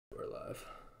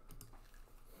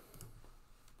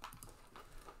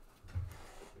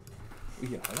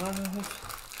We are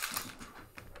live.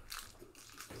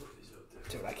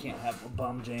 Dude, I can't have a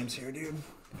bum James here, dude.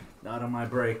 Not on my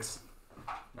brakes.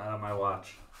 Not on my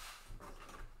watch.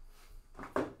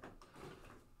 The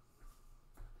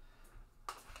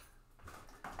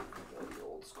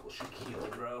old school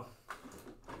Shaquille, bro.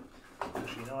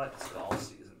 Actually, you know what? It's golf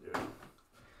season, dude.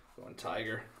 Going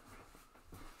Tiger.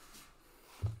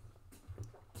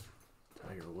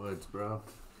 Tiger Woods, bro.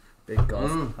 Big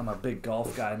golf. I'm a big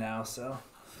golf guy now, so.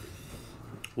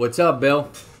 What's up, Bill?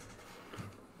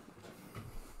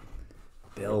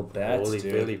 Bill Betts, Holy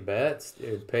dude. Billy Betts,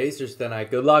 dude. Pacers tonight.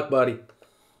 Good luck, buddy.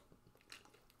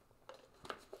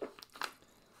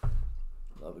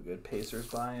 Love a good Pacers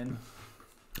buy-in.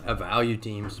 I value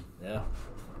teams. Yeah.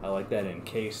 I like that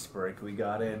encased break we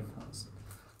got in.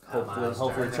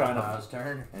 Hopefully trying to. Miles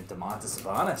Turner. And DeMontis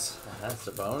Sabonis. That's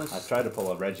the bonus. I tried to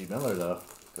pull a Reggie Miller, though.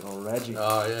 Good old Reggie.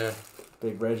 Oh, yeah.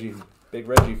 Big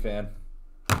Reggie fan.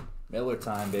 Miller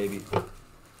time, baby.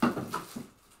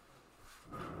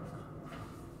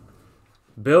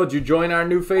 Bill, did you join our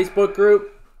new Facebook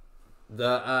group?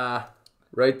 The,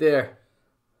 right there.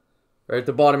 Right at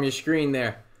the bottom of your screen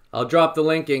there. I'll drop the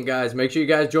link in, guys. Make sure you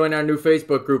guys join our new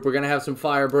Facebook group. We're going to have some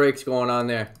fire breaks going on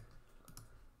there.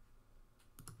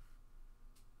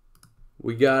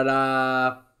 We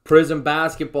got Prism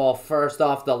Basketball first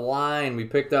off the line. We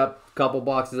picked up a couple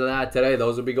boxes of that today.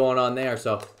 Those will be going on there.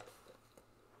 So,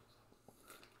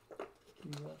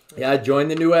 yeah, join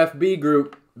the new FB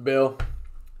group, Bill.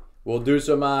 We'll do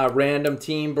some random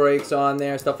team breaks on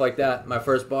there, stuff like that. My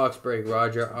first box break,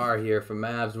 Roger R. here from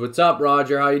Mavs. What's up,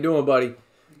 Roger? How you doing, buddy?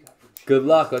 Good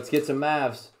luck. Let's get some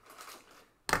Mavs.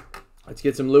 Let's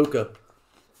get some Luka. What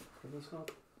are those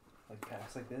called? Like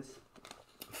packs like this?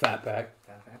 Fat pack.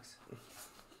 Fat packs?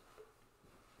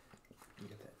 You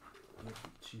get that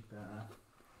cheap,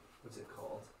 what's it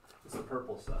called? It's the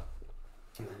purple stuff.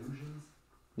 Illusions?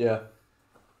 Yeah.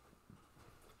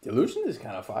 Delusion is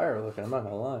kind of fire looking. I'm not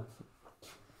gonna lie.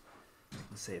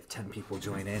 Let's say if 10 people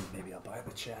join in, maybe I'll buy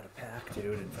the chat a pack,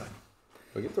 dude. And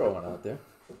We can throw one out there.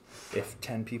 if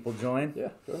 10 people join, Yeah,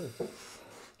 go ahead.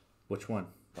 which one?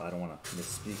 I don't want to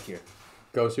misspeak here.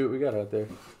 Go see what we got out there.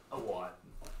 A what?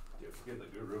 Dude, forget the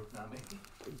guru, not me.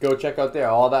 Go check out there.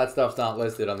 All that stuff's not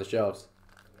listed on the shelves.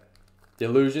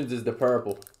 Delusions is the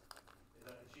purple. Is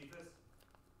that the cheapest?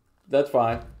 That's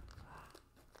fine.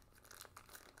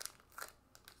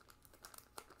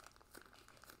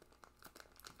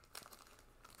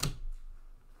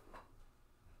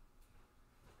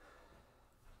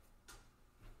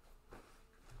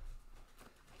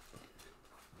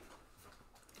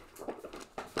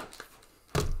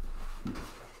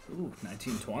 Ooh,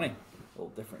 1920. A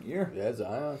little different year. Yeah,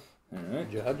 Zion. All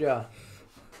right. Ja.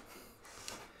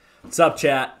 What's up,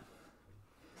 chat?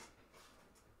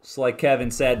 Just like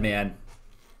Kevin said, man,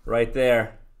 right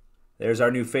there. There's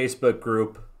our new Facebook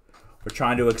group. We're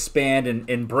trying to expand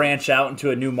and branch out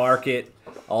into a new market.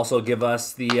 Also give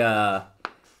us the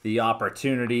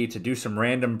opportunity to do some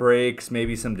random breaks,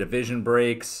 maybe some division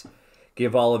breaks.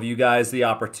 Give all of you guys the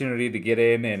opportunity to get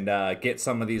in and get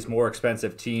some of these more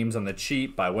expensive teams on the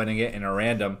cheap by winning it in a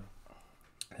random.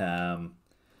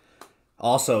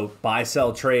 Also, buy,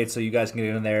 sell, trade, so you guys can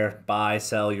get in there, buy,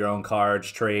 sell your own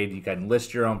cards, trade. You can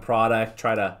list your own product,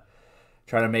 try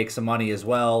to make some money as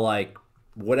well. Like,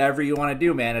 whatever you want to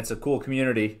do, man. It's a cool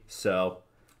community. So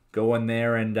go in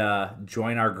there and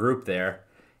join our group there.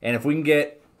 And if we can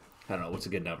get, I don't know, what's a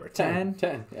good number? 10?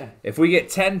 10, yeah. If we get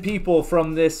 10 people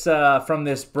from this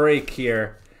break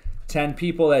here, 10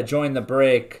 people that join the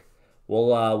break,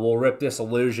 we'll rip this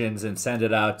Illusions and send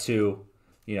it out to,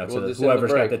 to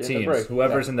whoever's got the teams.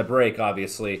 Whoever's in the break,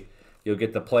 obviously, you'll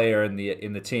get the player in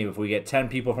the team. If we get 10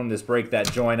 people from this break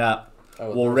that join up,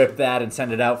 we'll rip that and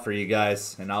send it out for you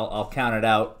guys, and I'll count it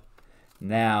out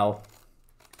now.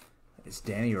 Is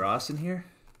Danny Ross in here?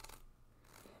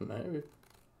 Maybe.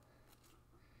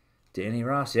 Danny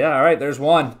Ross. Yeah, all right, there's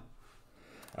one.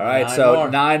 All right, 9 so more.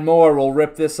 9 more. We'll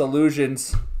rip this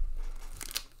Illusions.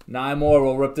 9 more.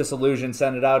 We'll rip this Illusion,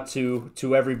 send it out to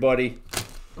everybody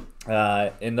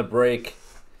in the break,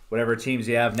 whatever teams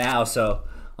you have now. So,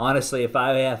 honestly, if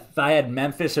I had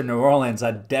Memphis or New Orleans,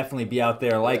 I'd definitely be out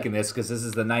there liking this because this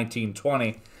is the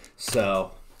 1920.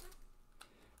 So,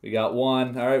 we got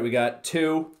 1. All right, we got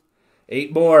 2.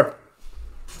 8 more.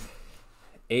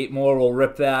 8 more. We'll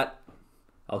rip that.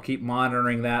 I'll keep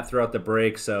monitoring that throughout the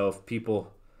break, so if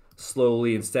people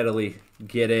slowly and steadily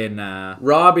get in.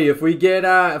 Robbie, if we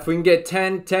can get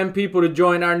 10 people to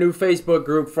join our new Facebook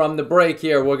group from the break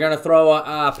here, we're gonna throw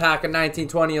a pack of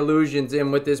 1920 Illusions in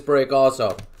with this break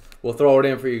also. We'll throw it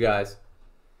in for you guys.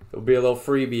 It'll be a little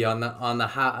freebie on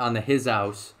the his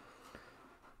house.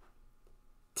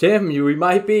 Tim, we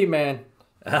might be, man.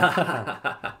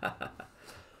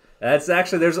 That's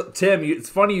actually, Tim, it's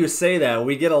funny you say that.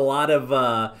 We get a lot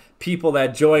of people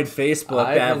that join Facebook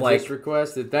that have like just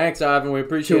requested. Thanks, Ivan. We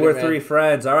appreciate it, 2 or 3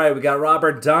 friends. All right, we got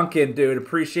Robert Duncan, dude.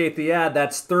 Appreciate the ad.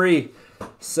 That's 3.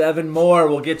 7 more.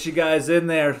 We'll get you guys in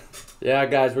there. Yeah,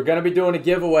 guys, we're gonna be doing a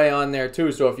giveaway on there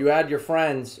too. So if you add your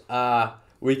friends,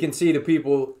 we can see the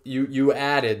people you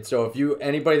added. So if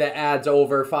anybody that adds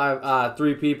over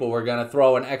 3 people, we're gonna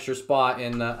throw an extra spot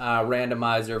in the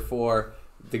randomizer for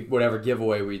whatever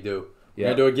giveaway we do. We're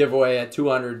gonna do a giveaway at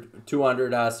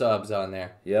 200 subs on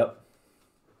there. Yep.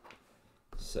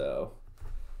 So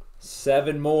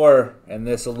 7 more, and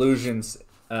this Illusions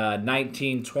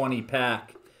 1920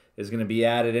 pack is going to be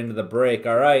added into the break.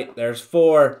 All right, there's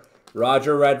 4.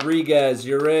 Roger Rodriguez,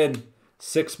 you're in.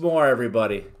 6 more,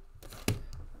 everybody.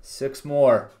 6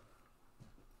 more.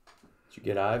 Did you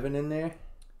get Ivan in there?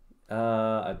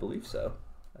 I believe so.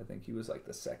 I think he was like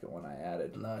the second one I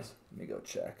added. Nice. Let me go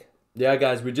check. Yeah,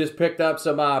 guys, we just picked up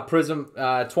some Prism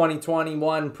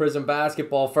 2021 Prism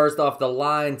basketball first off the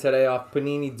line today off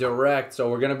Panini Direct. So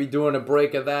we're going to be doing a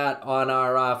break of that on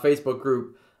our Facebook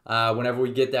group whenever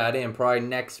we get that in. Probably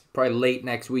late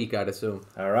next week, I'd assume.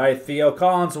 All right, Theo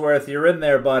Collinsworth, you're in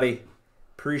there, buddy.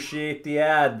 Appreciate the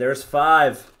ad. There's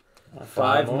 5.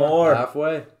 5 more.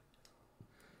 Halfway.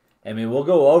 I mean, we'll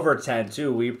go over 10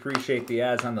 too. We appreciate the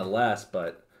ads nonetheless,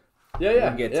 but we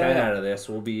can get 10 out of this.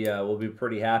 We'll be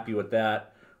pretty happy with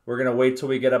that. We're gonna wait till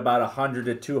we get about 100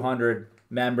 to 200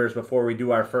 members before we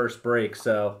do our first break.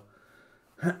 So,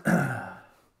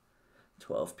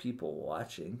 12 people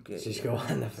watching. Just go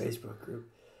on the Facebook group.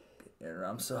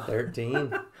 Rumsa.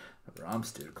 13.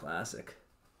 Rums, dude, classic.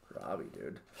 Robbie,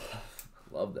 dude,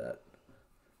 love that.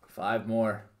 5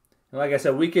 more. And like I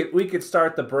said, we could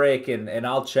start the break and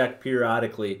I'll check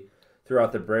periodically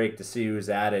throughout the break to see who's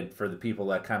added for the people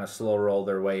that kind of slow roll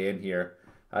their way in here.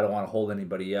 I don't want to hold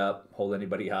anybody up, hold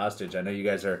anybody hostage. I know you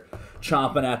guys are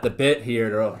chomping at the bit here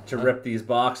to rip these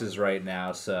boxes right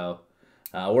now. So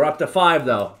we're up to 5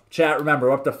 though. Chat, remember,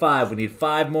 we're up to 5. We need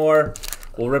 5 more.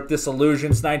 We'll rip this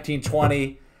Illusions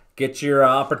 1920. Get your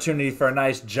opportunity for a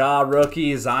nice Ja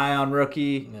rookie, Zion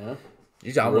rookie. Yeah.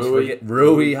 You almost forget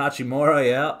Rui Hachimura,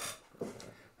 yeah.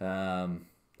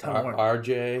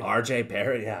 RJ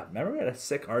Barrett, yeah. Remember we had a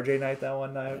sick RJ night that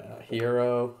one night?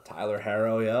 Hero. Tyler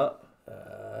Harrow, yeah.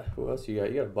 Who else you got?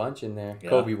 You got a bunch in there. Yeah.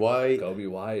 Kobe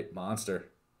White, monster.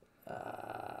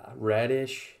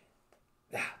 Reddish.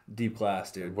 Deep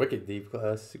class, dude. Wicked deep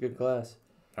class. It's a good class.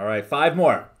 All right, 5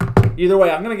 more. Either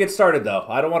way, I'm going to get started, though.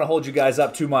 I don't want to hold you guys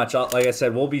up too much. Like I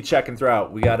said, we'll be checking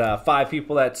throughout. We got 5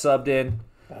 people that subbed in.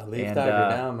 Leave Tiger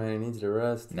down, man. He needs to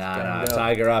rest. Nah,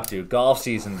 Tiger up, dude. Golf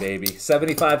season, baby.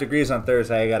 75 degrees on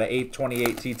Thursday. I got an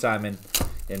 8:28 tee time in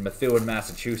Methuen,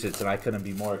 Massachusetts, and I couldn't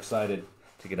be more excited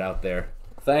to get out there.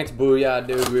 Thanks, Booyah,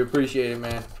 dude. We appreciate it,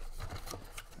 man.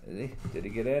 Did he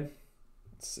get in?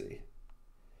 Let's see.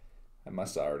 I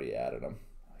must have already added him.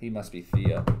 He must be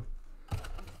Theo.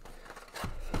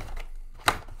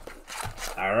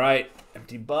 All right.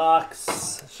 Empty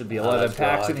box. Should be 11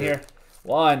 packs in here.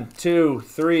 1, 2,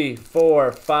 3,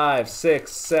 4, 5,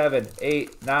 6, 7,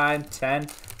 8, 9, 10,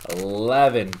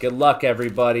 11. Good luck,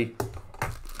 everybody.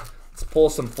 Let's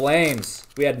pull some flames.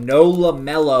 We had no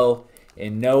LaMelo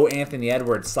and no Anthony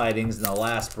Edwards sightings in the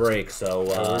last break, so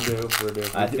we're due.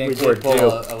 I think we're due. Pull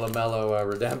a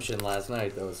LaMelo redemption last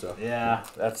night, though. So yeah,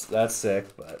 that's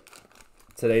sick. But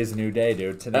today's a new day,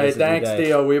 dude. Today's thanks, a new day.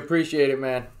 Theo. We appreciate it,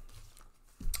 man.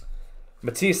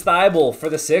 Matisse Thybulle for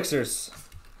the Sixers.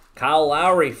 Kyle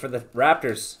Lowry for the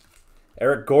Raptors.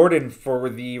 Eric Gordon for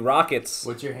the Rockets.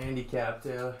 What's your handicap,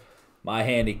 Taylor? My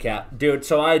handicap. Dude,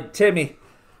 so Timmy,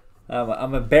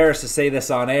 I'm embarrassed to say this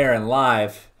on air and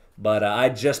live, but I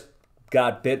just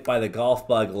got bit by the golf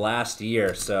bug last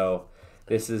year, so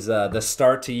this is the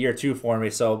start to year 2 for me.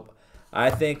 So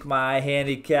I think my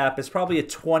handicap is probably a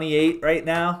 28 right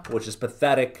now, which is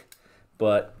pathetic,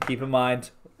 but keep in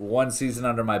mind, 1 season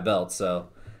under my belt, so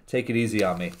take it easy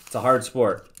on me. It's a hard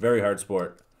sport, very hard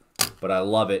sport, but I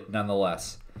love it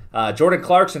nonetheless. Jordan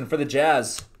Clarkson for the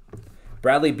Jazz.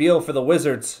 Bradley Beal for the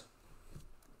Wizards.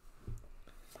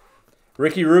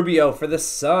 Ricky Rubio for the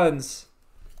Suns.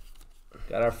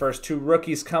 Got our first 2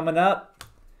 rookies coming up.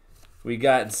 We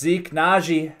got Zeke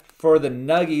Naji for the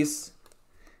Nuggies.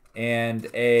 And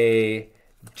a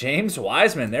James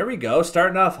Wiseman. There we go.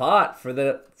 Starting off hot for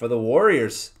the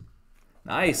Warriors.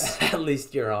 Nice. At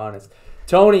least you're honest.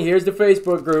 Tony, here's the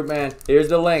Facebook group, man. Here's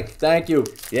the link. Thank you.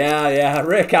 Yeah,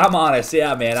 Rick, I'm honest.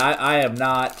 Yeah, man, I am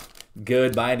not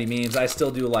good by any means. I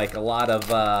still do like a lot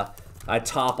of, I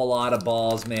top a lot of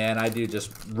balls, man. I do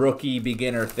just rookie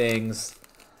beginner things.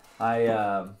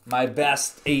 My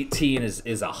best 18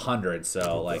 is 100,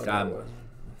 so like I'm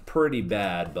pretty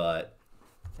bad, but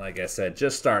like I said,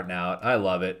 just starting out. I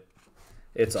love it.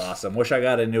 It's awesome. Wish I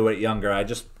got into it younger. I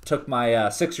just took my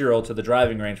 6-year-old to the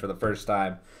driving range for the first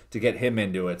time to get him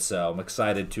into it, so I'm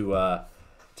excited to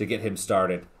get him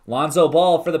started. Lonzo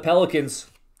Ball for the Pelicans.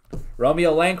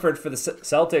 Romeo Langford for the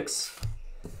Celtics.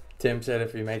 Tim said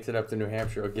if he makes it up to New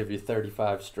Hampshire, he'll give you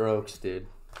 35 strokes, dude.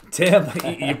 Tim,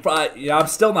 you probably, I'm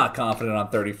still not confident on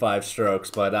 35 strokes,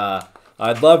 but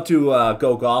I'd love to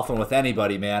go golfing with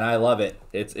anybody, man. I love it.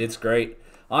 It's great.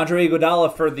 Andre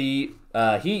Iguodala for the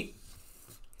Heat.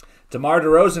 DeMar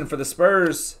DeRozan for the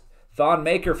Spurs. Thon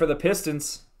Maker for the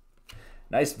Pistons.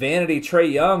 Nice vanity Trae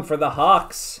Young for the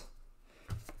Hawks.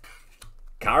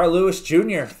 Carl Lewis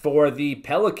Jr. for the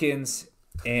Pelicans.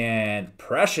 And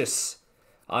Precious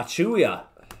Achiuwa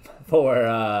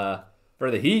for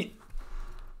the Heat.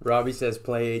 Robbie says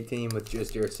play 18 with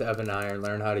just your 7-iron.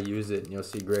 Learn how to use it, and you'll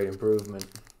see great improvement.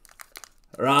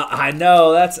 I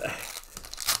know, that's...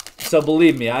 So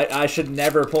believe me, I should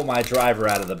never pull my driver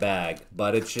out of the bag.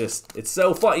 But it's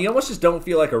so fun. You almost just don't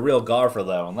feel like a real golfer,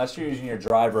 though, unless you're using your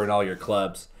driver in all your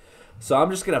clubs. So I'm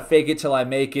just going to fake it till I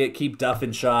make it, keep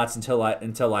duffing shots until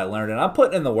I learn it. I'm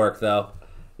putting in the work, though.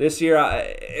 This year,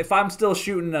 if I'm still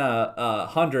shooting a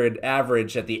 100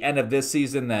 average at the end of this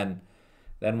season, then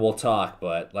we'll talk.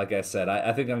 But like I said,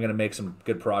 I think I'm going to make some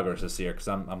good progress this year because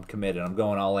I'm committed. I'm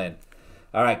going all in.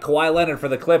 All right, Kawhi Leonard for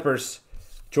the Clippers.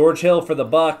 George Hill for the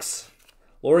Bucks.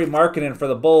 Lauri Markkanen for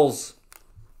the Bulls.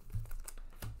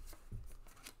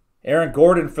 Aaron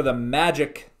Gordon for the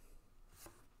Magic.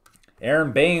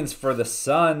 Aaron Baines for the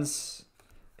Suns.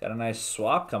 Got a nice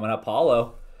swap coming up,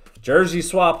 Paulo. Jersey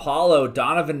swap, Paulo,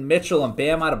 Donovan Mitchell, and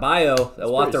Bam Adebayo.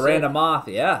 We'll have to random off.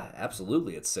 Yeah,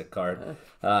 absolutely. It's a sick card.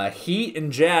 Heat and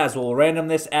Jazz. We'll random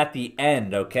this at the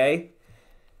end, okay?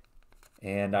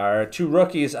 And our two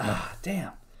rookies.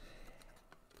 Damn.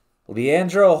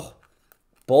 Leandro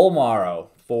Bolmaro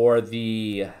for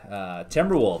the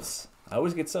Timberwolves. I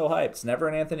always get so hyped. It's never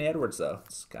an Anthony Edwards, though.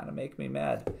 It's kind of making me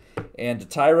mad. And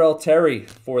Tyrell Terry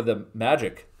for the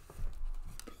Magic.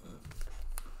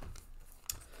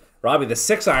 Robbie, the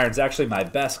 6-iron's actually my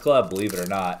best club, believe it or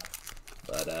not.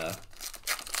 But,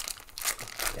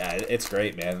 yeah, it's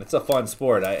great, man. It's a fun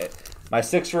sport. My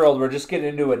 6-year-old, we're just getting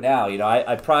into it now. You know,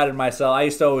 I prided myself. I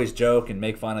used to always joke and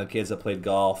make fun of the kids that played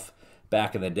golf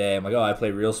back in the day. I'm like, oh, I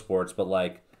play real sports. But,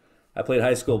 like, I played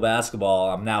high school basketball.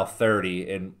 I'm now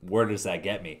 30, and where does that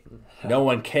get me? No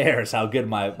one cares how good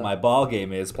my ball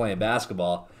game is playing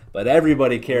basketball. But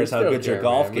everybody cares how good your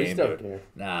golf game is.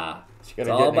 Nah. It's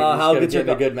all about how good your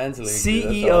good mentally.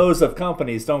 CEOs of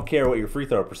companies don't care what your free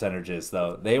throw percentage is,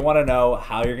 though. They want to know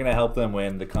how you're going to help them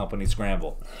win the company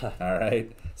scramble. All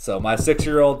right? So my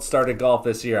 6-year-old started golf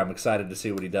this year. I'm excited to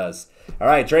see what he does. All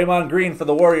right, Draymond Green for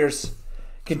the Warriors.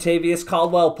 Kentavious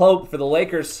Caldwell-Pope for the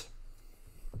Lakers.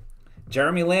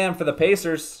 Jeremy Lamb for the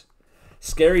Pacers.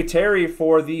 Scary Terry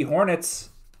for the Hornets.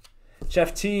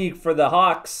 Jeff Teague for the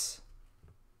Hawks.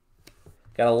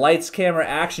 Got a lights, camera,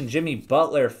 action. Jimmy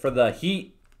Butler for the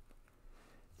Heat.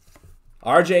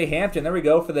 R.J. Hampton, there we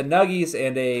go, for the Nuggies.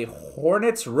 And a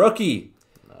Hornets rookie.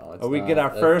 No, we get our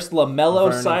first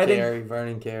LaMelo sighting?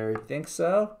 Vernon Carey. Think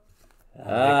so?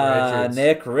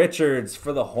 Nick Richards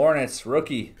for the Hornets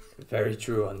rookie. Very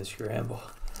true on the scramble.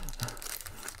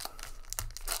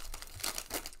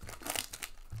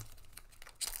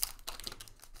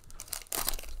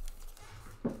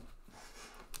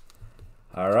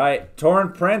 All right,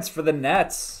 Torrin Prince for the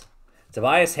Nets.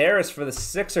 Tobias Harris for the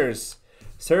Sixers.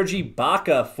 Serge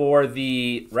Ibaka for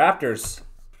the Raptors.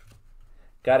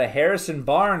 Got a Harrison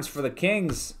Barnes for the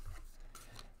Kings.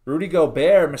 Rudy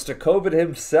Gobert, Mr. COVID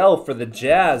himself for the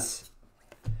Jazz.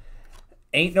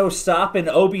 Ain't no stopping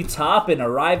Obi Toppin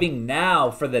arriving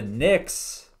now for the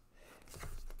Knicks.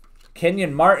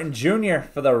 Kenyon Martin Jr.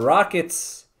 for the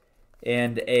Rockets.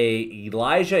 And a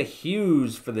Elijah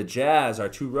Hughes for the Jazz, our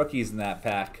two rookies in that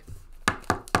pack.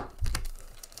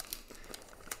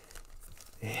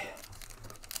 Yeah.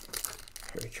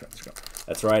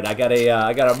 That's right. I got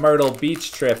a Myrtle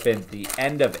Beach trip in the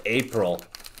end of April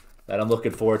that I'm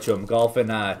looking forward to. I'm golfing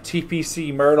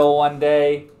TPC Myrtle one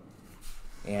day,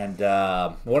 and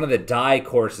one of the die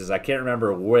courses. I can't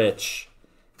remember which.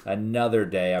 Another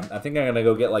day. I think I'm gonna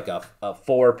go get like a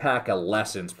 4-pack of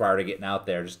lessons prior to getting out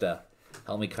there, just to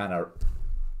help me kind of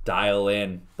dial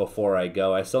in before I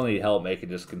go. I still need help making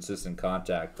just consistent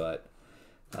contact, but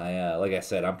like I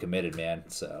said, I'm committed, man.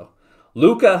 So,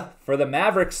 Luka for the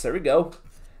Mavericks. There we go.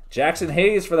 Jackson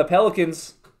Hayes for the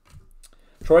Pelicans.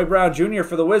 Troy Brown Jr.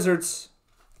 for the Wizards.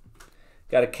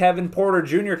 Got a Kevin Porter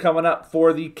Jr. coming up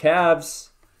for the Cavs.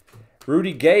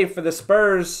 Rudy Gay for the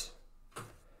Spurs.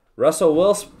 Russell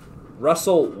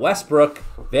Westbrook,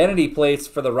 vanity plates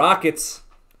for the Rockets.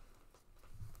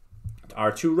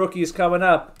 Our 2 rookies coming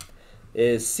up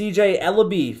is CJ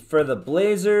Ellaby for the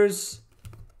Blazers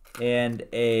and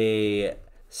a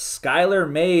Skylar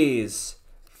Mays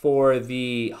for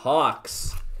the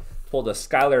Hawks. Pulled a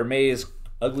Skylar Mays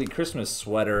ugly Christmas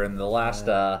sweater in the last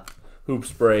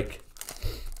hoops break.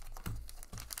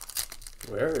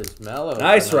 Where is Mello?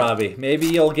 Nice, Robbie. Maybe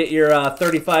you'll get your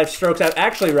 35 strokes out.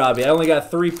 Actually, Robbie, I only got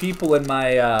 3 people in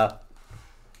my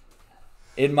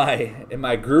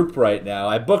group right now.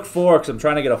 I booked 4 because I'm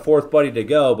trying to get a 4th buddy to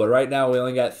go, but right now we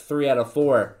only got 3 out of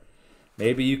 4.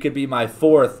 Maybe you could be my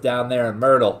 4th down there in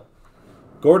Myrtle.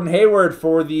 Gordon Hayward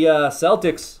for the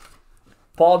Celtics.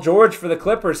 Paul George for the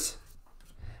Clippers.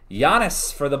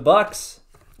 Giannis for the Bucks.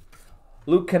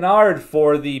 Luke Kennard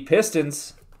for the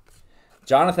Pistons.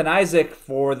 Jonathan Isaac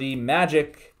for the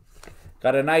Magic.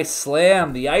 Got a nice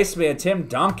slam. The Iceman, Tim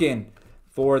Duncan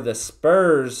for the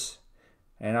Spurs.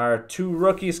 And our 2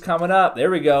 rookies coming up. There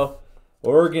we go.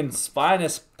 Oregon's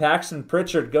finest, Paxton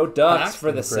Pritchard. Go Ducks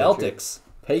for the Celtics.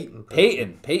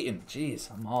 Peyton.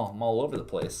 Jeez, I'm all over the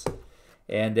place.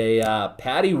 And a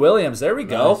Patty Williams. There we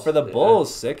go for the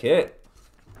Bulls. Sick hit.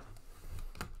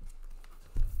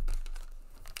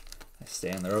 I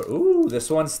stand there. Ooh, this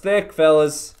one's thick,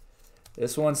 fellas.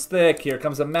 This one's thick. Here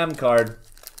comes a mem card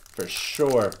for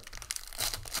sure.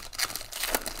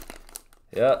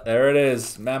 Yeah, there it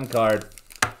is. Mem card.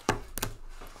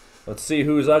 Let's see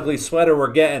whose ugly sweater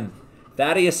we're getting.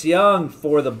 Thaddeus Young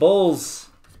for the Bulls.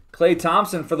 Klay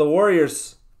Thompson for the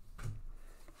Warriors.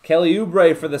 Kelly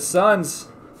Oubre for the Suns.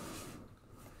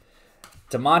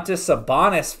 Domantas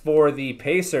Sabonis for the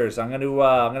Pacers. I'm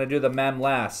gonna do the mem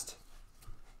last.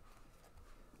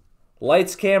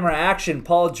 Lights, camera, action.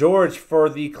 Paul George for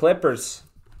the Clippers.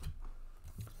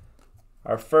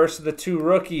 Our first of the 2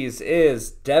 rookies is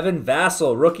Devin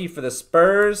Vassell, rookie for the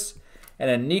Spurs,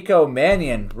 and a Nico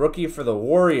Mannion, rookie for the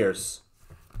Warriors.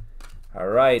 All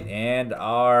right, and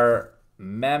our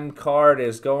mem card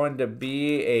is going to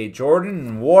be a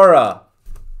Jordan Nwora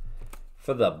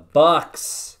for the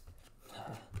Bucks.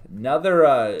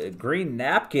 Another green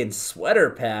napkin sweater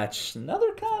patch.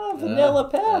 Another kind of vanilla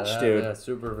patch, dude. Yeah,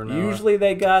 super vanilla. Usually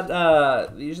they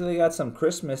got some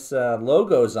Christmas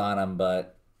logos on them,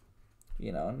 but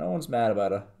you know, no one's mad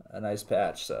about a nice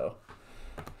patch. So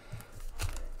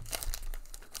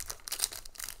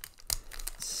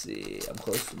let's see. I'm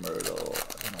close to Myrtle.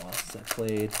 I don't know what else I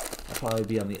played. I'll probably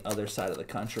be on the other side of the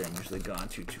country. I'm usually gone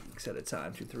 2 weeks at a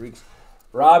time, 2-3 weeks.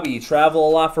 Robbie, you travel a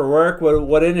lot for work.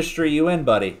 What industry you in,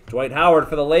 buddy? Dwight Howard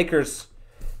for the Lakers.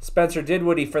 Spencer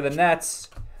Dinwiddie for the Nets.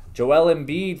 Joel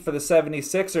Embiid for the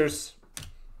 76ers.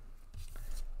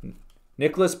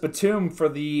 Nicholas Batum for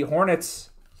the Hornets.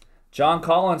 John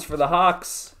Collins for the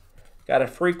Hawks. Got a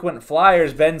frequent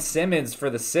Flyers, Ben Simmons for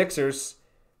the Sixers.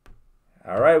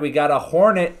 All right, we got a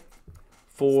Hornet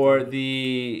for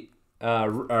the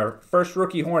our first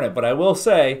rookie Hornet. But I will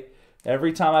say,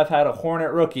 every time I've had a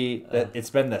Hornet rookie, it's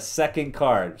been the second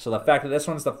card. So the fact that this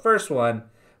one's the first one,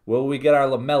 will we get our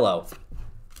LaMelo?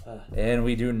 And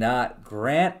we do not.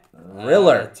 Grant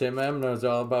Riller. Tim M knows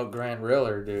all about Grant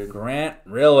Riller, dude. Grant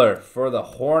Riller for the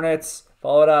Hornets.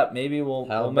 Follow it up. Maybe we'll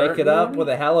make it up with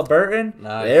a Halliburton.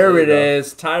 Nice. There it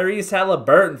is. Tyrese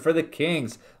Halliburton for the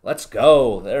Kings. Let's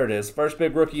go. There it is. First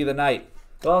big rookie of the night.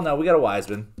 Well, no, we got a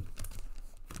Wiseman.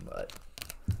 But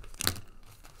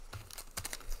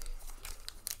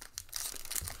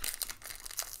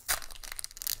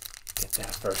get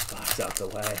that first box out the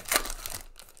way.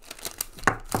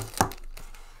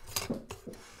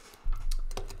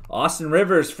 Austin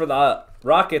Rivers for the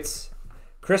Rockets.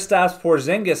 Kristaps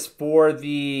Porzingis for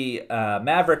the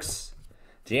Mavericks.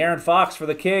 De'Aaron Fox for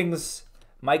the Kings.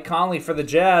 Mike Conley for the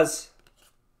Jazz.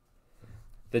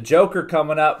 The Joker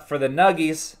coming up for the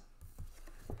Nuggies.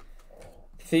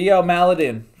 Theo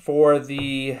Maledon for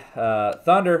the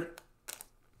Thunder.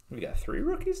 We got 3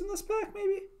 rookies in this pack,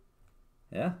 maybe?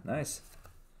 Yeah, nice.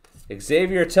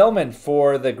 Xavier Tillman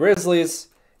for the Grizzlies.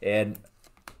 And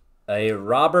a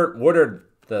Robert Woodard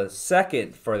the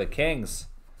second for the Kings.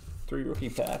 3 rookie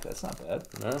pack. That's not bad.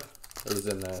 No, it was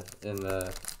in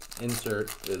the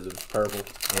insert. It was purple.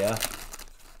 Yeah.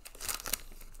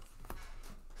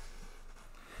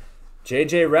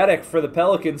 JJ Redick for the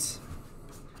Pelicans.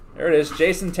 There it is.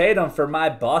 Jason Tatum for my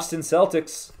Boston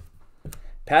Celtics.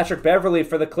 Patrick Beverley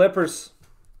for the Clippers.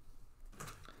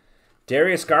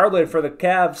 Darius Garland for the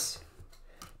Cavs.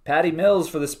 Patty Mills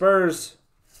for the Spurs.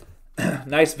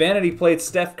 Nice vanity plate,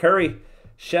 Steph Curry.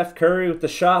 Chef Curry with the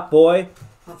shot boy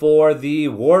for the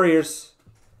Warriors.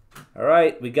 All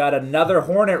right, we got another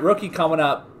Hornet rookie coming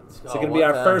up. It's going to be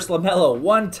our first LaMelo.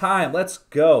 One time. Let's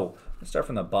go. Let's start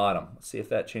from the bottom. Let's see if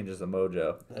that changes the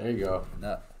mojo. There you go.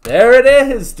 No. There it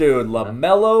is, dude.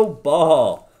 LaMelo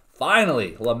Ball.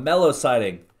 Finally, LaMelo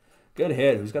sighting. Good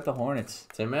hit. Who's got the Hornets?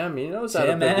 Tim M. He knows how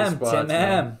to pick his spots, Tim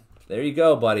M. There you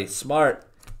go, buddy. Smart.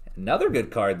 Another good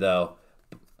card, though.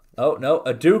 Oh, no.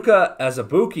 Udoka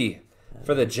Azubuike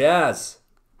for the Jazz.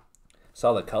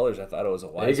 Saw the colors. I thought it was a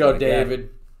white. There you go, David.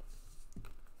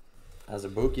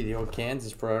 Azubuike, the old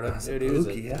Kansas product. Dude,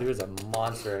 he was a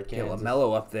monster at Kansas. Yeah,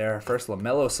 LaMelo up there. First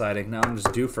LaMelo sighting. Now I'm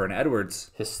just due for an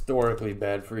Edwards. Historically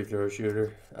bad free throw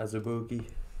shooter, Azubuike.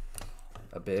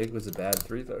 Was a bad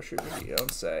free throw shooter. You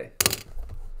don't say.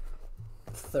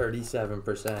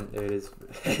 37%, dude,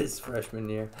 his freshman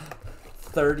year.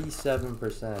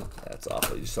 37%. That's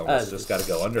awful. You just got to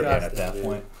go underhand at that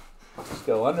point. Just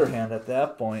go underhand at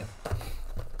that point.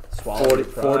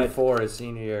 44 his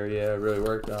senior year. Yeah, really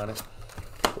worked on it.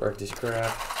 Worked his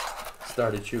craft.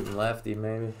 Started shooting lefty,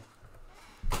 maybe.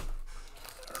 All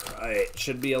right.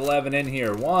 Should be 11 in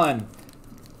here. 1,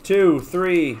 2,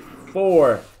 3,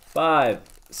 4, 5,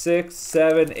 6,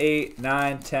 7, 8,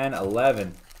 9, 10,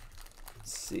 11.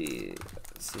 Let's see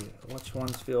which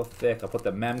ones feel thick. I'll put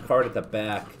the mem card at the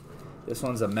back. This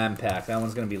one's a mem pack. That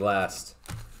one's going to be last.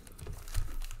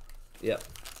 Yep.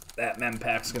 That mem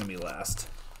pack's going to be last.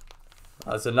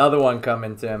 There's another one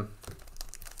coming, Tim.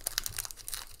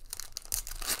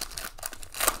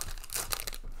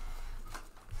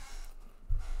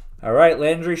 All right,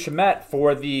 Landry Shamet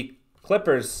for the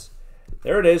Clippers.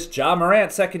 There it is. Ja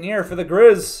Morant, second year for the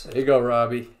Grizz. There you go,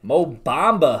 Robbie. Mo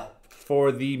Bamba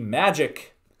for the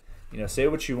Magic. You know, say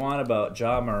what you want about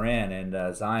Ja Morant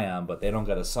and Zion, but they don't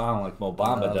got a song like Mo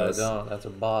Bamba does. They don't. That's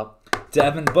a bop.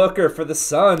 Devin Booker for the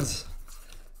Suns.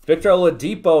 Victor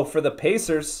Oladipo for the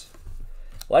Pacers.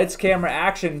 Lights, camera,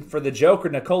 action for the Joker,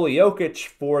 Nikola Jokic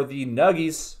for the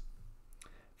Nuggies.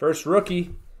 First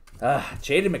rookie,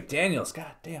 Jaden McDaniels.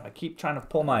 God damn, I keep trying to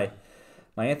pull my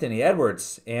Anthony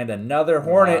Edwards. And another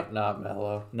Hornet. Not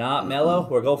Melo. Not Melo.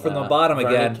 We'll go from the bottom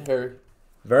Vernon again. Carey.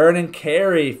 Vernon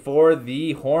Carey for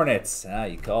the Hornets.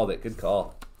 You called it. Good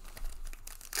call.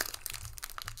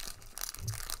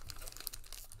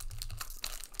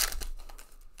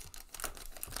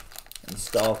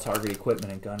 Install target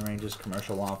equipment and gun ranges,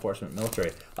 commercial, law enforcement,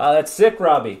 military. That's sick,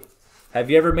 Robbie. Have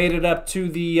you ever made it up to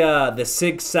the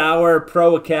Sig Sauer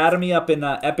Pro Academy up in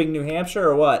Epping, New Hampshire,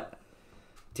 or what?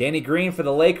 Danny Green for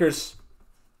the Lakers.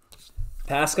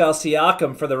 Pascal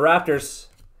Siakam for the Raptors.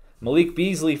 Malik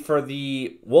Beasley for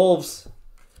the Wolves.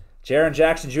 Jaren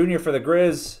Jackson Jr. for the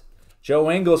Grizz.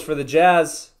 Joe Ingles for the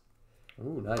Jazz.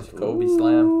 Ooh, nice Kobe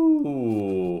slam.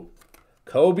 Ooh.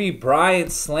 Kobe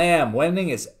Bryant slam. Winning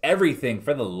is everything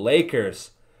for the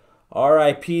Lakers.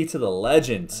 R.I.P. to the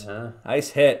legend. Nice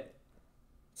hit.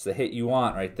 It's the hit you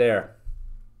want right there.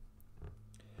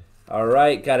 All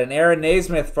right, got an Aaron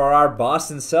Naismith for our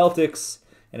Boston Celtics.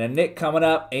 And a Nick coming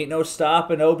up. Ain't no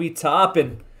stopping Obi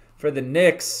Toppin for the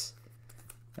Knicks.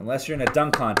 Unless you're in a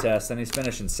dunk contest, then he's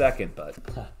finishing second. But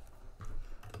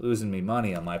losing me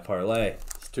money on my parlay.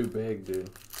 It's too big,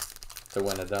 dude, to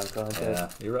win a dunk contest. Yeah,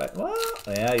 you're right. Well,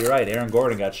 yeah, you're right. Aaron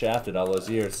Gordon got shafted all those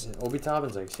years. Obi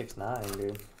Toppin's like 6'9",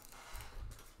 dude.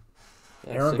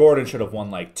 Yeah, Aaron Gordon should have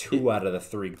won like 2 out of the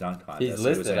 3 dunk contests. He's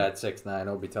listed at 6'9",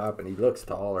 Obi Toppin. He looks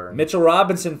taller. Mitchell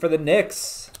Robinson for the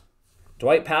Knicks.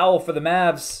 Dwight Powell for the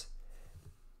Mavs.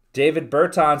 David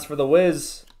Bertans for the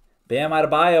Wiz. Bam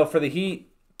Adebayo for the Heat.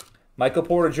 Michael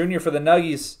Porter Jr. for the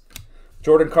Nuggies.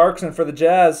 Jordan Clarkson for the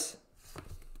Jazz.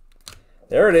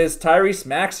 There it is. Tyrese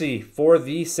Maxey for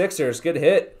the Sixers. Good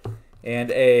hit. And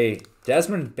a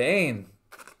Desmond Bane.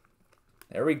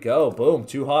 There we go. Boom.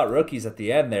 2 hot rookies at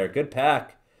the end there. Good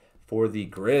pack for the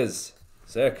Grizz.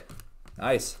 Sick.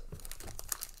 Nice.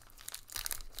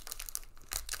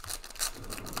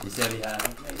 He said he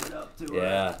hadn't made it up to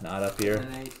Yeah, not up here.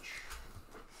 NH.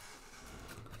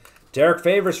 Derek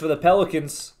Favors for the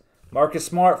Pelicans. Marcus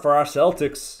Smart for our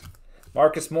Celtics.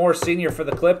 Marcus Moore Sr. for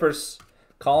the Clippers.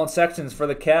 Colin Sexton for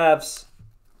the Cavs.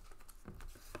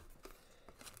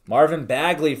 Marvin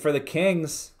Bagley for the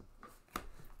Kings.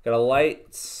 Got a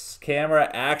lights, camera,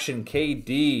 action,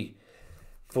 KD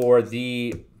for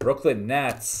the Brooklyn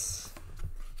Nets.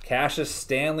 Cassius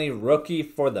Stanley, rookie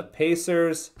for the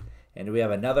Pacers. And do we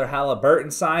have another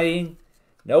Halliburton signing?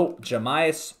 Nope,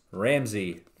 Jamias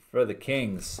Ramsey for the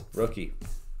Kings, rookie.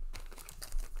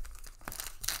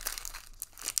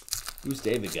 Who's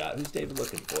David got? Who's David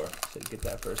looking for? Should get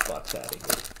that first box out of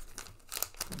here.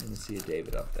 I didn't see a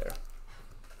David up there.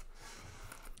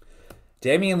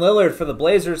 Damian Lillard for the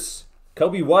Blazers.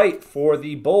 Kobe White for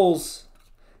the Bulls.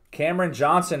 Cameron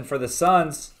Johnson for the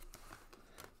Suns.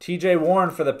 TJ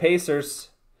Warren for the Pacers.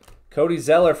 Cody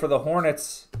Zeller for the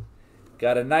Hornets.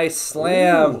 Got a nice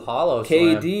slam. Ooh, hollow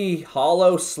KD, slam.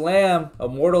 hollow slam.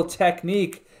 Immortal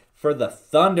Technique for the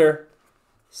Thunder.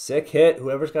 Sick hit.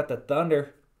 Whoever's got the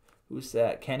Thunder. Who's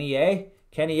that? Kenny A?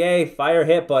 Kenny A, fire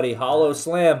hit, buddy. Hollow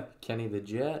slam. Kenny the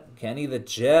Jet. Kenny the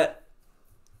Jet.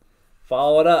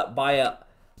 Followed up by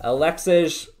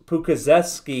Alexej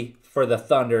Pukazeski for the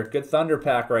Thunder. Good Thunder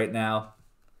pack right now.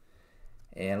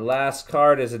 And last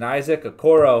card is an Isaac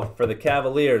Okoro for the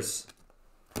Cavaliers.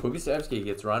 Pugasevsky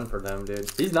gets run for them, dude.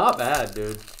 He's not bad,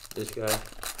 dude. This guy.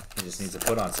 He just needs to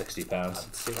put on 60 pounds.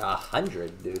 It's like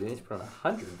 100, dude. He needs to put on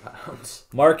 100 pounds.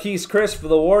 Marquise Chris for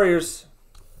the Warriors.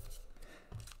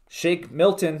 Shake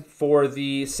Milton for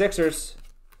the Sixers.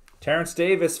 Terrence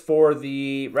Davis for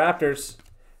the Raptors.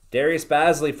 Darius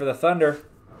Bazley for the Thunder.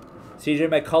 CJ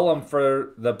McCollum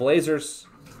for the Blazers.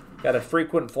 Got a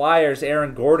frequent Flyers.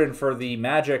 Aaron Gordon for the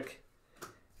Magic.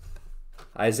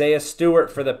 Isaiah Stewart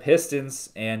for the Pistons.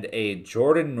 And a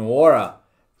Jordan Nwora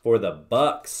for the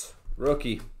Bucks.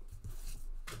 Rookie.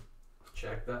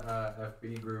 Check the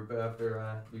FB group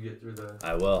after you get through the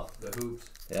I will. the hoops.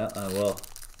 Yeah, I will.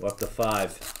 We're up to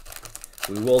 5.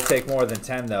 We will take more than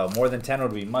 10, though. More than 10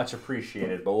 would be much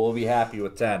appreciated, but we'll be happy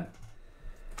with 10.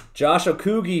 Josh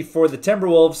Okogie for the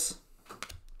Timberwolves.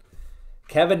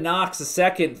 Kevin Knox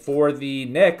II for the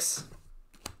Knicks.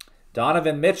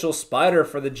 Donovan Mitchell Spider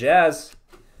for the Jazz.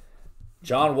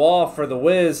 John Wall for the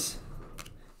Wiz.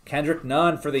 Kendrick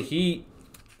Nunn for the Heat.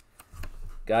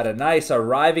 Got a nice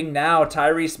arriving now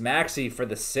Tyrese Maxey for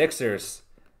the Sixers.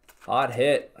 Hot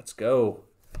hit. Let's go.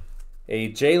 A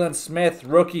Jalen Smith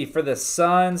rookie for the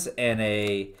Suns and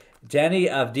a Denny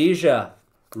Avdija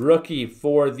rookie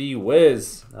for the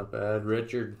Wiz. Not bad,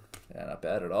 Richard. Yeah, not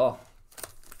bad at all.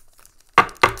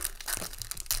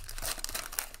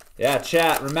 Yeah,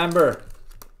 chat. Remember,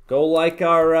 go like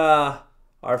our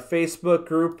Facebook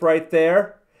group right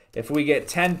there. If we get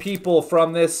 10 people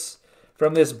from this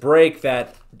break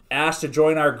that asked to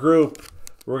join our group,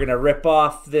 we're gonna rip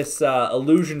off this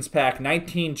Illusions pack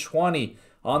 1920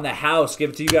 on the house. Give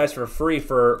it to you guys for free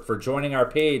for joining our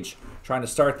page. Trying to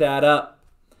start that up.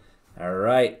 All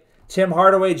right, Tim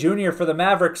Hardaway Jr. for the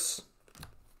Mavericks.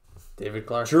 David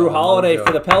Clark. Drew Holiday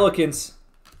for the Pelicans.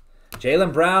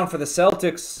 Jaylen Brown for the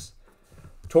Celtics.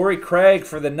 Torrey Craig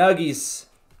for the Nuggies.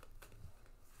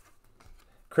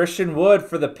 Christian Wood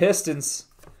for the Pistons.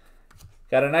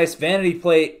 Got a nice vanity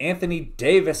plate. Anthony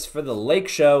Davis for the Lake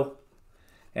Show.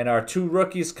 And our 2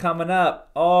 rookies coming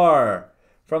up are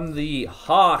from the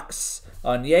Hawks,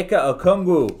 Onyeka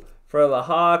Okongwu for the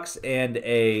Hawks and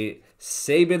a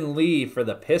Saban Lee for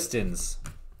the Pistons.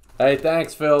 Hey,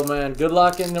 thanks, Phil, man. Good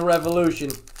luck in the revolution.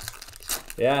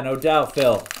 Yeah, no doubt,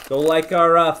 Phil. Go like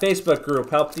our Facebook group.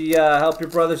 Help your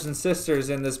brothers and sisters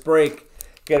in this break.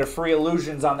 Get a free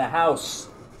Illusions on the house.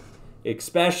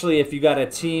 Especially if you got a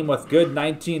team with good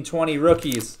 1920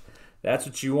 rookies. That's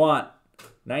what you want.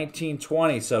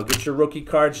 1920. So get your rookie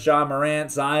cards. John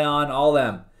Morant, Zion, all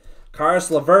them.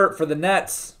 Karis LeVert for the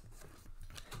Nets.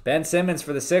 Ben Simmons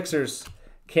for the Sixers.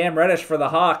 Cam Reddish for the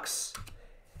Hawks.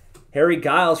 Harry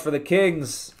Giles for the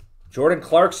Kings. Jordan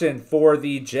Clarkson for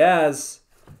the Jazz.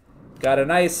 Got a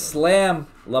nice slam.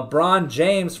 LeBron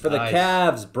James for the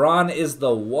Cavs. Bron is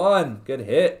the one. Good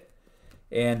hit.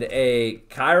 And a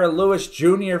Kyra Lewis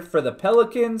Jr. for the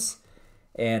Pelicans.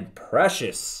 And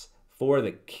Precious for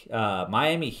the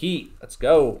Miami Heat. Let's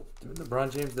go. Dude,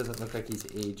 LeBron James doesn't look like he's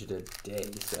aged a day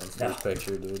since this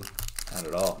picture, dude. Not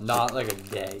at all. Not like a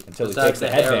day. Until he takes the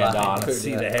headband on and dude,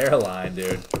 see the hairline,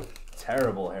 dude.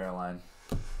 Terrible hairline.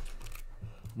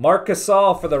 Marc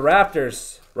Gasol for the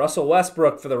Raptors. Russell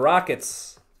Westbrook for the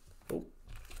Rockets.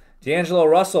 D'Angelo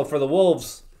Russell for the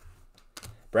Wolves.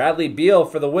 Bradley Beal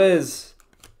for the Wiz.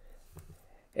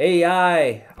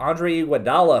 AI Andre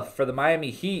Iguodala for the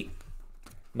Miami Heat.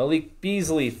 Malik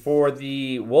Beasley for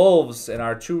the Wolves. And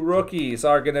our 2 rookies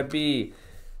are going to be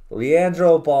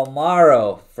Leandro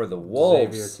Balmaro for the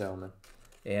Wolves. Xavier Tillman.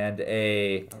 And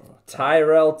a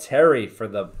Tyrell Terry for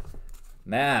the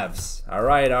Mavs. All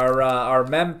right, our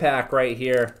mem pack right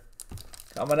here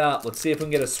coming up. Let's see if we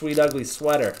can get a sweet ugly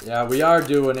sweater. Yeah, we are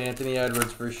doing Anthony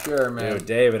Edwards for sure, man. Dude,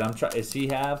 David, I'm trying. Does he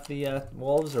have the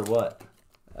Wolves or what?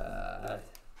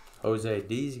 Jose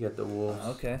D's got the Wolves.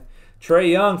 Okay.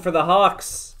 Trae Young for the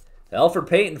Hawks. Elfrid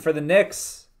Payton for the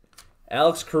Knicks.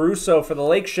 Alex Caruso for the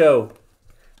Lake Show.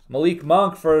 Malik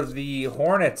Monk for the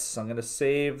Hornets. I'm gonna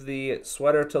save the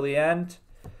sweater till the end.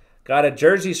 Got a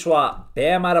jersey swap.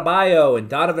 Bam Adebayo and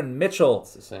Donovan Mitchell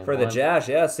for the Jazz.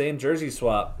 Yeah, same jersey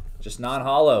swap. Just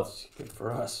non-hollow. Good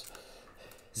for us.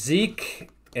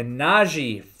 Zeke and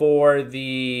Najee for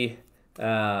the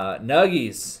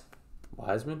Nuggies.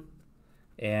 Wiseman.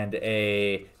 And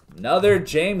another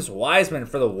James Wiseman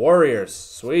for the Warriors.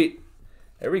 Sweet.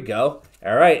 There we go.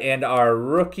 All right, and our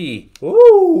rookie.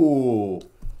 Ooh.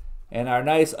 And our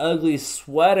nice ugly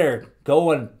sweater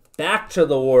going back to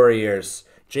the Warriors.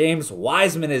 James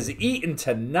Wiseman is eating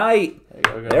tonight.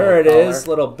 There it is.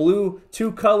 Little blue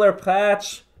 2-color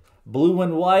patch. Blue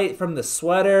and white from the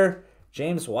sweater.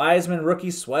 James Wiseman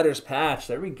rookie sweaters patch.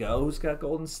 There we go. Who's got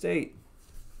Golden State?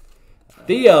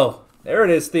 Theo. There it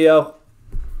is, Theo.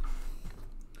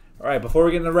 All right, before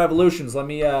we get into Revolutions, let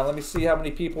me see how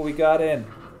many people we got in.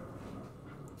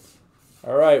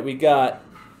 All right, we got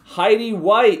Heidi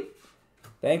White.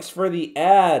 Thanks for the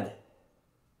ad.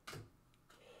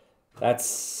 That's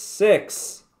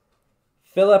 6.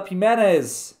 Philip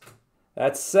Jimenez.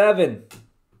 That's 7.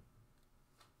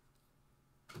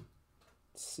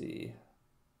 Let's see.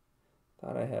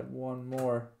 Thought I had one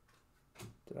more.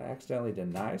 Did I accidentally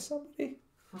deny somebody?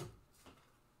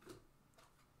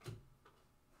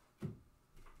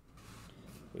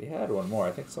 We had one more.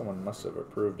 I think someone must have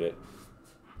approved it.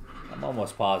 I'm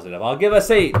almost positive. I'll give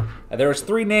us 8. There was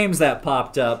 3 names that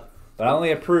popped up, but I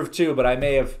only approved 2, but I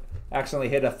may have accidentally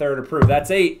hit a 3rd approve. That's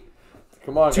 8.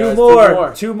 Come on, Two guys.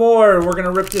 more. 2 more. We're going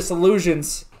to rip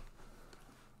Disillusions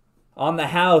on the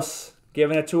house.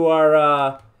 Giving it to our,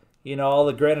 all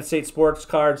the Granite State Sports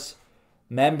Cards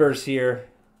members here,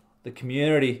 the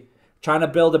community. Trying to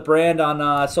build a brand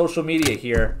on social media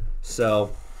here.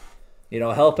 So,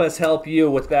 help us help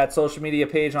you with that social media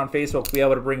page on Facebook to be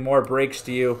able to bring more breaks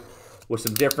to you with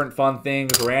some different fun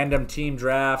things, random team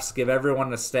drafts, give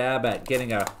everyone a stab at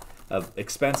getting a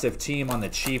expensive team on the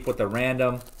cheap with the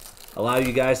random, allow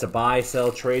you guys to buy,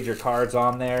 sell, trade your cards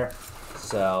on there.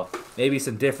 So maybe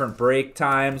some different break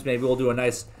times. Maybe we'll do a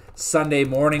nice Sunday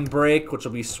morning break, which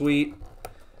will be sweet.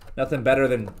 Nothing better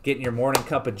than getting your morning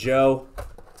cup of joe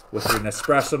with your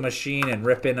Nespresso machine and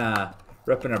ripping a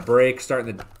break,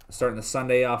 starting the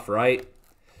Sunday off right.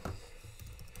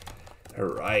 All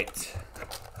right.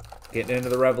 Getting into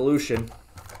the Revolution.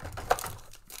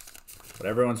 What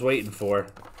everyone's waiting for.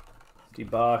 Empty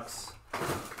box.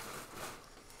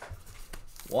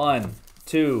 1,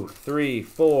 2, 3,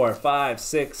 4, 5,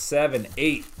 6, 7,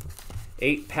 8.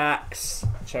 8 packs.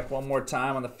 Check one more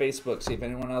time on the Facebook, see if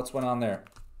anyone else went on there.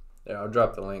 Yeah, I'll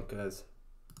drop the link, guys.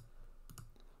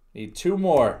 Need 2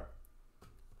 more.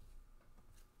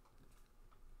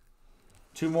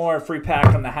 2 more, free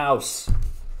pack on the house.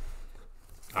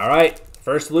 All right,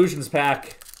 first Illusions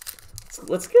pack.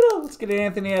 Let's get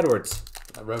Anthony Edwards.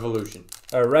 Revolution.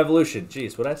 Revolution.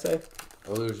 Jeez, what'd I say?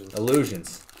 Illusions.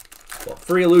 Illusions. Well,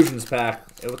 free Illusions pack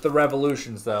with the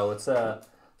Revolutions though. Let's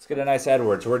get a nice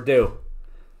Edwards. We're due.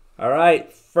 All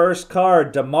right, first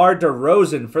card, DeMar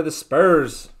DeRozan for the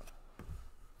Spurs.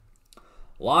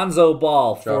 Lonzo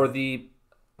Ball for the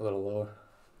a little lower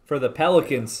for the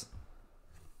Pelicans.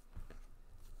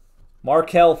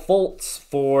 Markelle Fultz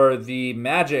for the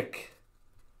Magic.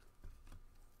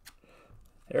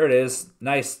 There it is.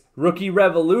 Nice. Rookie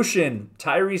Revolution.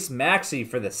 Tyrese Maxey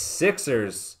for the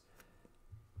Sixers.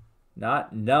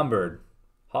 Not numbered.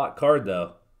 Hot card,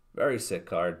 though. Very sick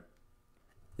card.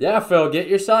 Yeah, Phil. Get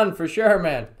your son for sure,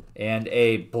 man. And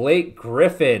a Blake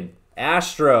Griffin.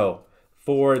 Astro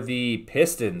for the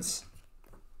Pistons.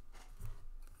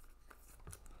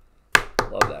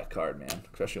 Love that card, man.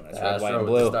 Especially when it's red, white, and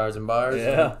blue. With the stars and bars.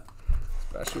 Yeah.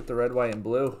 Especially with the red, white, and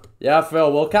blue. Yeah,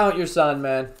 Phil. We'll count your son,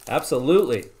 man.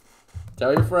 Absolutely.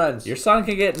 Tell your friends. Your son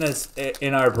can get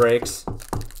in our breaks.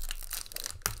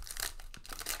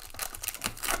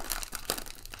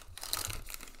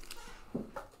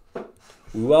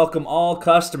 We welcome all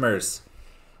customers,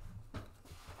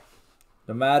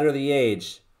 no matter the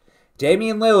age.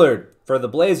 Damian Lillard for the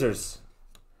Blazers.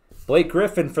 Blake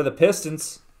Griffin for the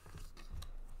Pistons.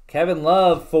 Kevin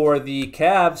Love for the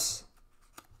Cavs.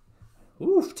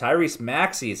 Oof, Tyrese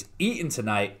Maxey is eating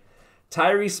tonight.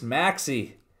 Tyrese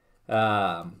Maxey.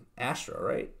 Astro,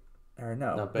 right? Or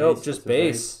no. Nope, just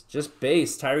base. Just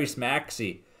base. Tyrese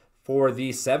Maxey for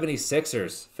the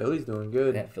 76ers. Philly's doing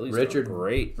good. Yeah, Philly's doing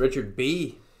great. Richard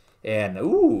B. And,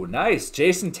 ooh, nice.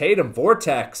 Jason Tatum,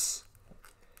 Vortex.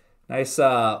 Nice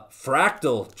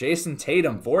fractal. Jason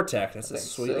Tatum, Vortex. That's a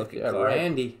sweet-looking card.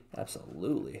 Randy.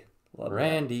 Absolutely. Love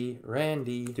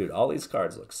Randy. Dude, all these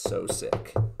cards look so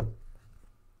sick.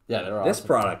 Yeah, they're awesome. This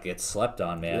product gets slept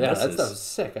on, man. Yeah, that stuff's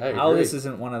sick. I agree. How this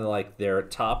isn't one of their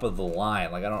top of the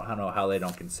line. Like I don't know how they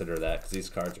don't consider that because these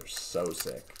cards are so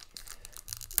sick.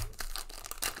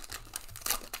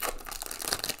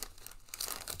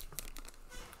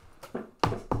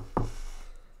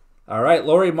 All right,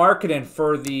 Lauri Markkanen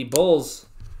for the Bulls.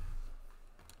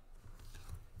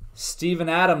 Steven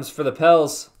Adams for the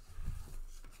Pels.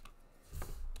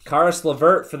 Karis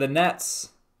LeVert for the Nets.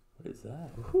 What is that?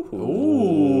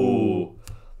 Ooh.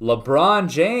 LeBron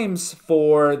James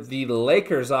for the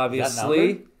Lakers,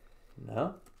 obviously.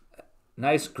 No.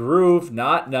 Nice groove,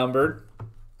 not numbered.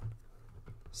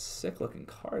 Sick looking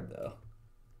card, though.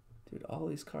 Dude, all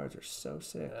these cards are so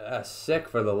sick. Sick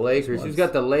for the Lakers. Who's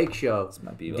got the Lake Show? This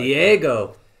might be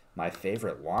Diego. My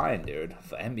favorite line, dude.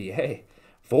 The NBA.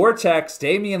 Vortex,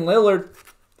 Damian Lillard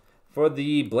for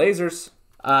the Blazers.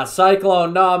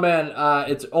 Cyclone, no man.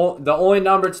 It's the only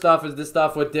numbered stuff is the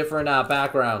stuff with different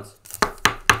backgrounds.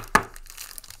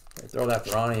 Throw that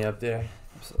Bronny up there.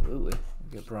 Absolutely.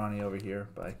 Get Bronny over here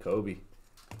by Kobe.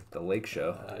 The Lake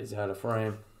Show. He's out of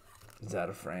frame. He's out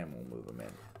of frame. We'll move him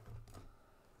in.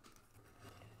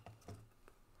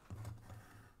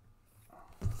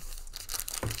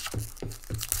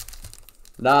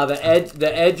 Nah, the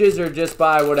edges are just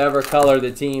by whatever color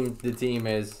the team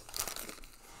is.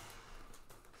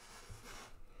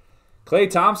 Klay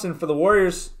Thompson for the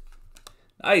Warriors.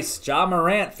 Nice. Ja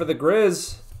Morant for the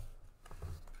Grizz.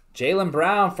 Jaylen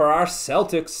Brown for our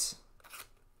Celtics.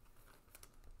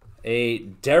 A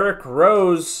Derrick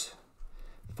Rose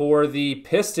for the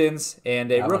Pistons.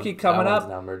 And a rookie coming up.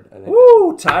 Numbered, I think.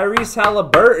 Woo! Tyrese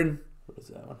Halliburton. What is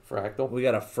that one? Fractal? We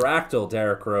got a fractal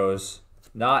Derrick Rose.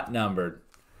 Not numbered.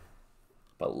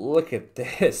 But look at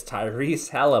this. Tyrese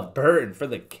Halliburton for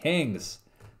the Kings.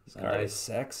 This card is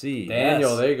sexy.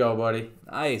 Daniel, yes. There you go, buddy.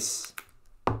 Nice.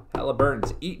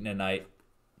 Halliburton's eating tonight.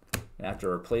 I have to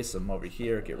replace him over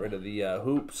here. Get rid of the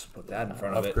hoops. Put that in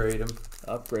front of it. Upgrade him.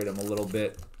 Upgrade him a little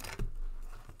bit.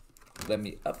 Let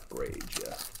me upgrade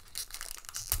you.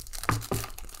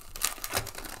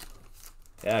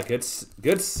 Yeah,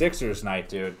 good Sixers night,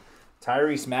 dude.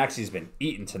 Tyrese Maxey's been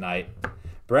eating tonight.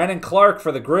 Brandon Clark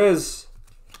for the Grizz.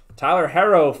 Tyler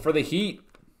Herro for the Heat.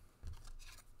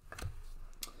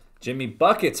 Jimmy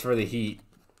Buckets for the Heat.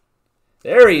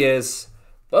 There he is.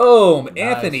 Boom. Nice.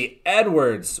 Anthony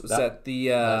Edwards. Was that the...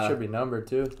 that should be numbered,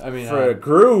 too. I mean, for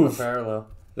Groove. Parallel.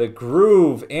 The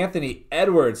Groove. Anthony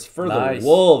Edwards for the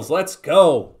Wolves. Let's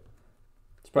go.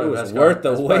 It's probably it was worth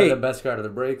the wait. Probably the best card of the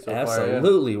break so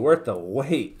Absolutely far, yeah. Worth the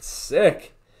wait.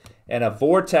 Sick. And a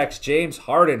Vortex James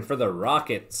Harden for the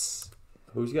Rockets.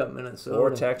 Who's got Minnesota?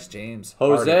 Vortex James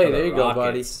Jose, Harden there you go,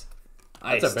 buddy. Nice,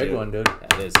 that's a big one, dude.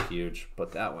 That is huge.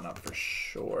 Put that one up for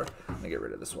sure. I'm going to get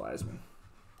rid of this Wiseman.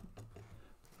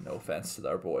 No offense to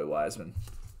our boy Wiseman.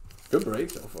 Good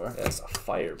break so far. That's a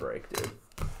fire break, dude.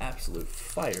 Absolute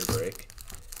fire break.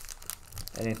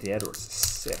 And Anthony Edwards is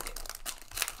sick.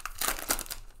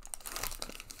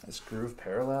 Nice groove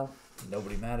parallel.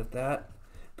 Nobody mad at that.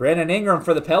 Brandon Ingram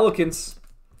for the Pelicans.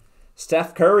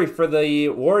 Steph Curry for the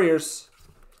Warriors.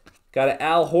 Got an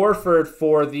Al Horford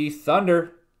for the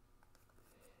Thunder.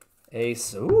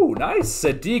 Ooh, nice.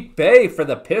 Sadiq Bey for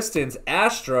the Pistons.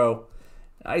 Astro.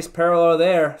 Nice parallel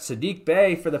there. Sadiq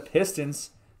Bey for the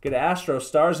Pistons. Good Astro.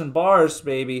 Stars and bars,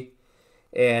 baby.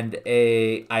 And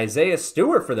a Isaiah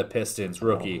Stewart for the Pistons,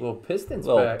 rookie. Little Pistons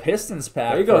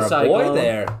pack. There you go, for Cyclone. Boy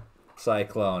there.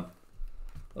 Cyclone.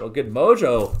 Little good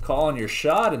mojo calling your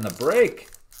shot in the break.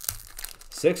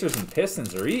 Sixers and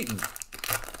Pistons are eating.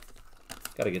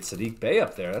 Got to get Sadiq Bey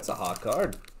up there. That's a hot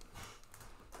card.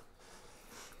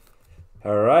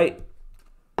 All right.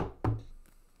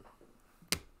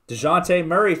 DeJounte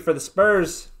Murray for the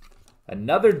Spurs.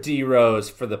 Another D Rose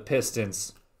for the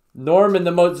Pistons. Norman,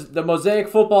 the Mosaic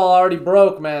football already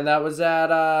broke, man. That was at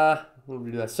what did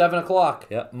we do that? 7 o'clock.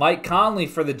 Yep. Mike Conley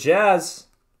for the Jazz.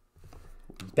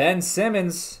 Ben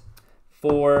Simmons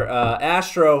for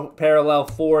Astro parallel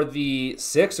for the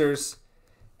Sixers.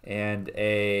 And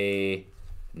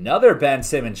another Ben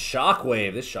Simmons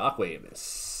Shockwave. This Shockwave is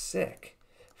sick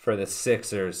for the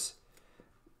Sixers.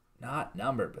 Not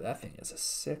numbered, but that thing is a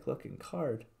sick looking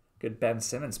card. Good Ben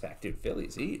Simmons pack. Dude,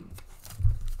 Philly's eating.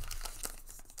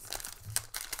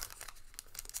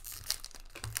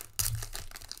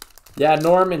 Yeah,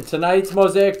 Norman, tonight's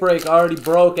Mosaic break already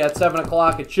broke at 7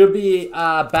 o'clock. It should be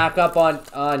back up on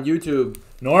YouTube.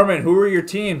 Norman, who were your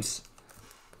teams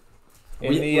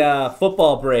in the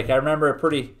football break? I remember it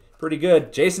pretty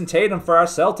good. Jason Tatum for our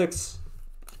Celtics.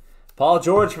 Paul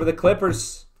George for the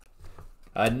Clippers.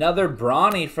 Another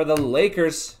Bronny for the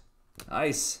Lakers.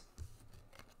 Nice.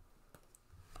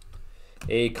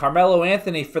 A Carmelo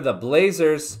Anthony for the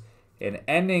Blazers. And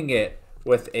ending it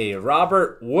with a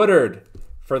Robert Woodard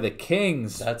for the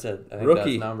Kings. That's it. I think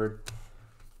rookie. That's numbered.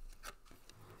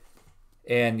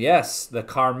 And yes, the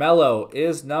Carmelo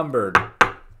is numbered.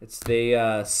 It's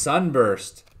the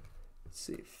Sunburst. Let's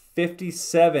see,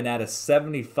 57 out of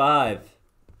 75.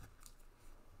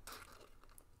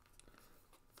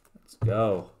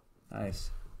 go.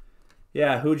 Nice.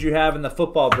 Yeah, who'd you have in the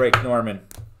football break, Norman?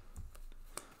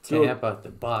 Tampa, the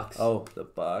Bucks. Oh, the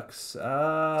Bucks.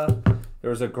 There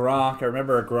was a Gronk. I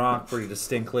remember a Gronk pretty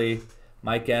distinctly.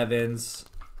 Mike Evans.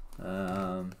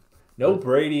 No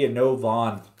Brady and no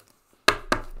Vaughn.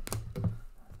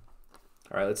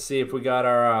 All right, let's see if we got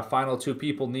our final 2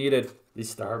 people needed.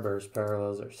 These Starburst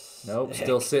parallels are sick. Nope,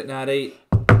 still sitting at 8.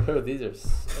 Oh, these are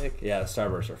sick. Yeah, the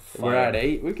Starbursts are fire. We're at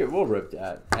 8. We'll rip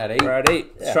that at 8. We're at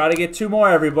 8. Let's try to get 2 more,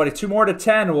 everybody. 2 more to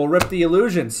 10. We'll rip the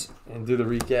illusions. And do the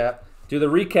recap. Do the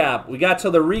recap. We got to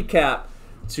the recap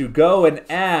to go and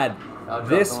add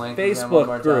this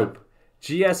Facebook group.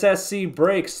 GSSC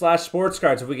Break /sports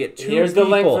cards. If we get 2 Here's the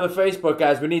link for the Facebook,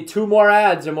 guys. We need 2 more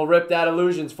ads, and we'll rip that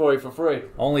illusions for you for free.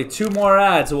 Only 2 more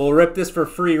ads. We'll rip this for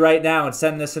free right now and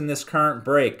send this in this current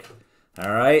break.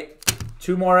 All right?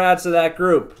 2 more ads to that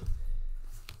group.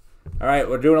 All right,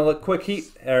 we're doing a quick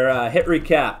hit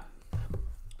recap.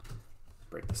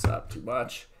 Break this up too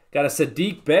much. Got a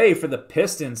Sadiq Bey for the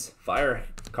Pistons. Fire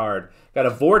card. Got a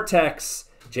Vortex.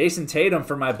 Jason Tatum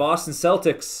for my Boston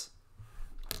Celtics.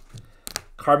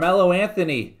 Carmelo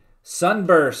Anthony.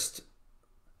 Sunburst.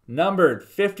 Numbered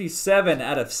 57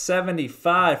 out of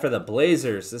 75 for the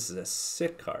Blazers. This is a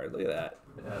sick card. Look at that.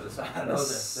 Yeah, that's a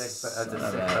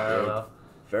sick parallel.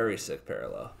 Very sick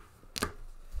parallel.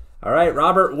 All right,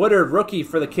 Robert Woodard, rookie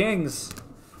for the Kings.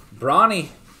 Bronny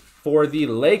for the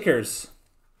Lakers.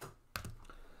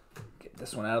 Get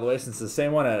this one out of the way since it's the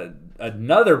same one.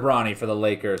 Another Bronny for the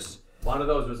Lakers. One of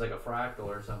those was like a fractal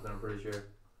or something, I'm pretty sure.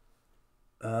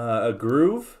 A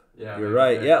groove? Yeah. You're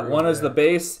right. Yeah, groove, one is the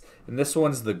base, and this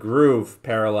one's the groove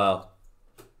parallel.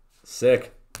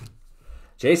 Sick.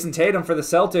 Jason Tatum for the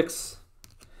Celtics.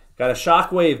 Got a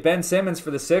Shockwave Ben Simmons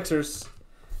for the Sixers.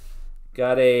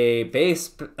 Got a base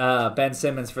Ben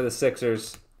Simmons for the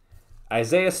Sixers.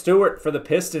 Isaiah Stewart for the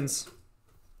Pistons.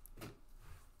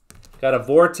 Got a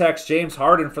Vortex James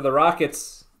Harden for the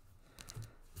Rockets.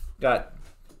 Got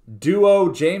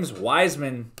duo James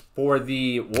Wiseman for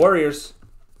the Warriors.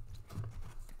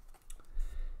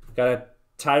 Got a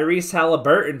Tyrese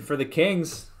Halliburton for the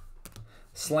Kings.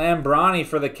 Slam Bronny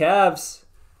for the Cavs.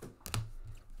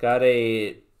 Got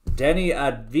a Denny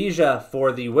Advija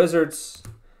for the Wizards.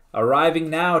 Arriving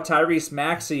now, Tyrese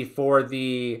Maxey for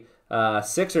the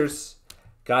Sixers.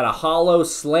 Got a Hollow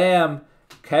Slam,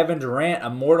 Kevin Durant,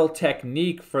 Immortal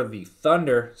Technique for the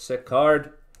Thunder. Sick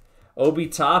card. Obi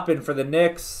Toppin for the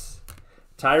Knicks.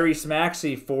 Tyrese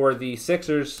Maxey for the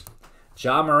Sixers.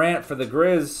 Ja Morant for the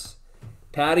Grizz.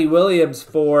 Patty Williams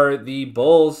for the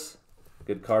Bulls.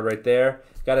 Good card right there.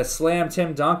 Got a Slam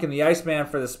Tim Duncan, the Iceman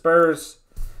for the Spurs.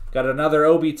 Got another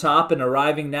Obi Toppin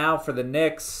arriving now for the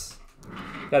Knicks.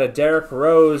 Got a Derrick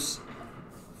Rose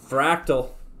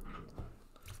Fractal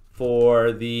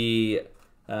for the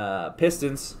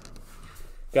Pistons.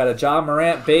 Got a Ja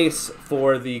Morant base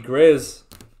for the Grizz.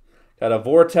 Got a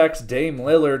Vortex Dame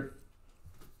Lillard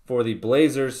for the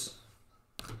Blazers.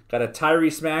 Got a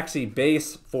Tyrese Maxey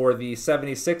base for the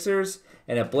 76ers.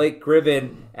 And a Blake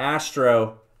Griffin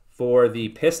Astro for the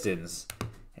Pistons.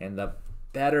 And the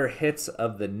better hits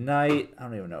of the night. I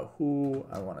don't even know who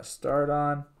I want to start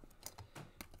on.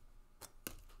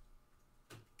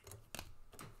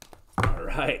 All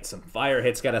right, some fire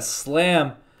hits. Got a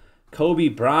Slam Kobe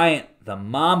Bryant, the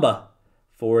Mamba,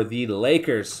 for the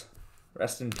Lakers.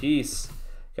 Rest in peace.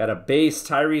 Got a base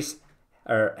Tyrese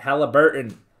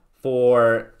Halliburton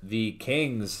for the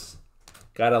Kings.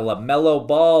 Got a LaMelo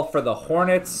Ball for the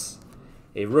Hornets.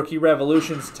 A Rookie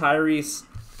Revolutions Tyrese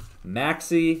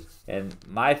Maxey. And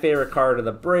my favorite card of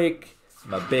the break.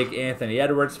 I'm a big Anthony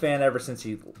Edwards fan ever since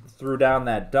he threw down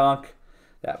that dunk.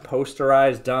 That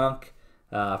posterized dunk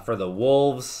for the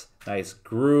Wolves. Nice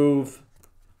groove.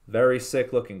 Very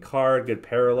sick looking card. Good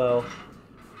parallel.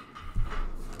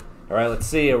 All right, let's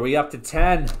see. Are we up to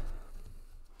 10?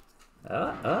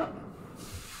 I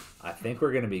think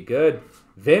we're going to be good.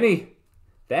 Vinny,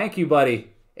 thank you,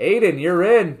 buddy. Aiden, you're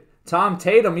in. Tom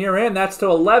Tatum, you're in. That's to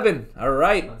 11. All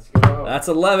right. Let's go. That's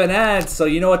 11 ads. So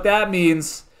you know what that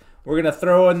means. We're going to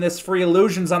throw in this free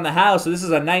illusions on the house. So this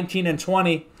is a 19 and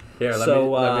 20. Here,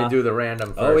 let me do the random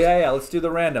first. Oh, yeah. Let's do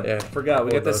the random. Yeah, forgot.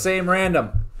 We got the same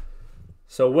random.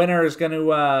 So winner is going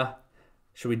to...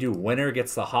 should we do winner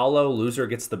gets the hollow, loser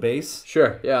gets the base?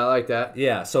 Sure. Yeah, I like that.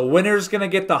 Yeah. So winner's going to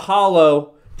get the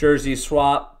hollow jersey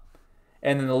swap.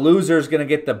 And then the loser's going to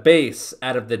get the base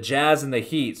out of the Jazz and the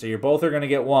Heat. So you both are going to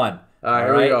get one. All right,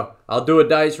 here we go. I'll do a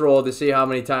dice roll to see how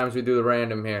many times we do the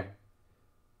random here.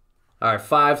 All right,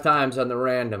 5 times on the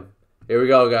random. Here we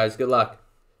go, guys. Good luck.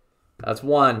 That's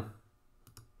 1,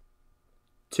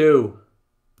 2,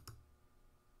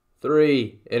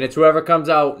 3. And it's whoever comes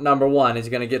out number 1 is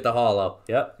going to get the holo.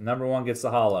 Yep, number 1 gets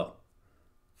the holo.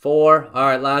 4. All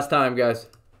right, last time, guys.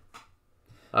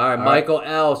 All right, Michael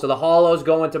L. So the holo's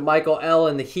going to Michael L.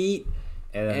 in the Heat.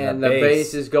 And the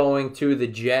base is going to the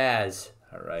Jazz.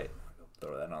 All right.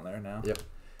 Throw that on there now. Yep.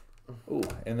 Ooh,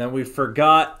 and then we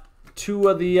forgot 2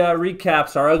 of the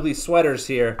recaps, our ugly sweaters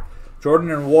here. Jordan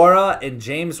Nwora and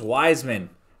James Wiseman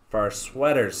for our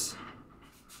sweaters.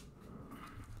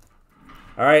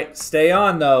 All right, stay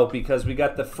on, though, because we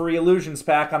got the free Illusions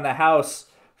pack on the house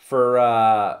for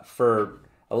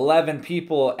 11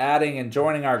 people adding and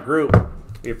joining our group.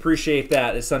 We appreciate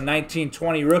that. It's a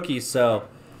 1920 rookies, so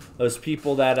those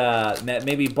people that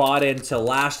maybe bought into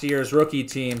last year's rookie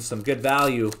team, some good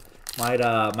value,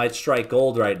 might strike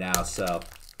gold right now. So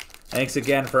thanks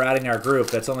again for adding our group.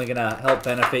 That's only going to help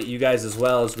benefit you guys as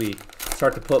well as we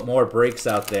start to put more breaks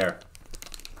out there.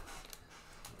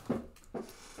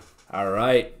 All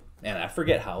right. Man, I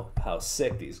forget how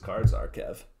sick these cards are,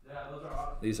 Kev. Yeah, those are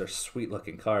awesome. These are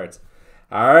sweet-looking cards.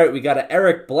 All right, we got an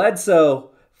Eric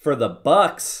Bledsoe for the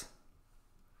Bucks.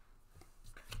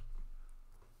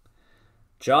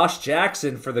 Josh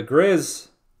Jackson for the Grizz.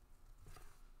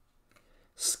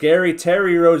 Scary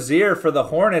Terry Rozier for the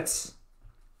Hornets.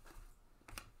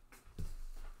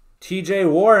 TJ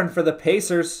Warren for the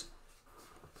Pacers.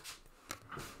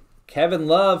 Kevin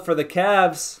Love for the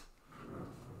Cavs.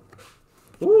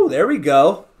 Ooh, there we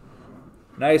go.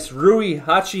 Nice Rui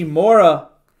Hachimura.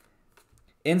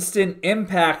 Instant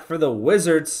Impact for the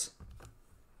Wizards.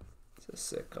 It's a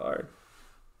sick card.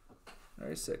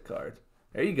 Very sick card.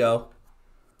 There you go.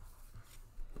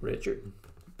 Richard.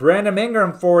 Brandon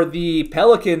Ingram for the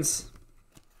Pelicans.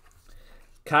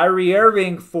 Kyrie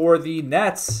Irving for the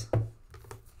Nets.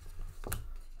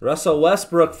 Russell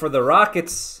Westbrook for the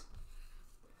Rockets.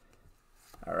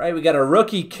 All right, we got a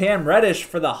rookie Cam Reddish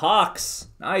for the Hawks.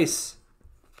 Nice.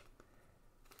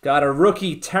 Got a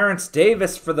rookie Terrence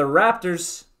Davis for the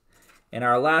Raptors. And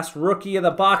our last rookie of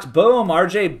the box, boom,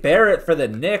 RJ Barrett for the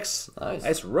Knicks.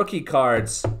 Nice rookie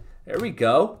cards. There we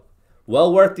go.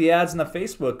 Well worth the ads in the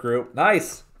Facebook group.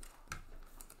 Nice.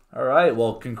 All right,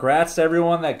 well, congrats to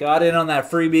everyone that got in on that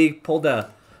freebie. Pulled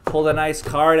a nice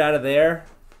card out of there.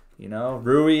 You know,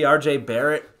 Rui, RJ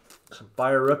Barrett, some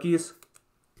fire rookies.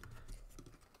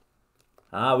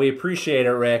 We appreciate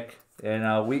it, Rick. And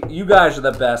you guys are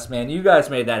the best, man. You guys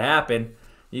made that happen.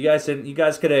 You guys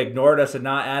could have ignored us and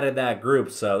not added that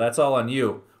group, so that's all on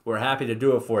you. We're happy to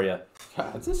do it for you.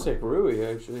 That's a sick Rui,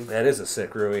 actually. That is a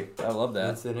sick Rui. I love that.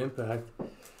 That's an impact.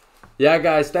 Yeah,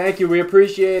 guys, thank you. We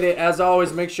appreciate it. As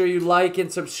always, make sure you like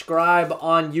and subscribe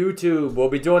on YouTube. We'll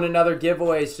be doing another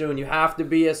giveaway soon. You have to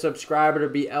be a subscriber to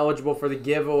be eligible for the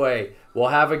giveaway. We'll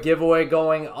have a giveaway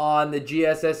going on the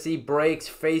GSSC Breaks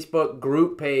Facebook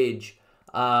group page.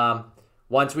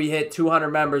 Once we hit 200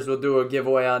 members, we'll do a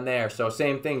giveaway on there. So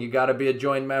same thing. You got to be a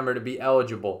joined member to be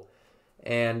eligible.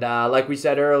 And like we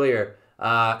said earlier,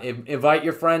 invite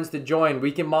your friends to join.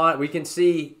 We can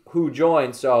see who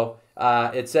joined. So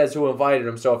it says who invited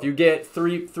them. So if you get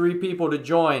three people to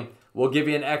join, we'll give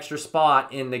you an extra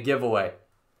spot in the giveaway.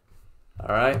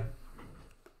 All right.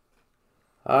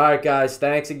 All right, guys.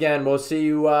 Thanks again. We'll see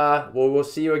you. We'll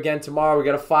see you again tomorrow. We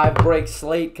got a 5-break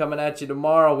slate coming at you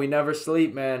tomorrow. We never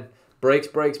sleep, man. Breaks,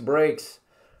 breaks, breaks.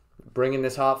 Bringing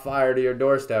this hot fire to your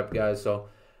doorstep, guys. So,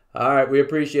 all right. We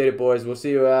appreciate it, boys. We'll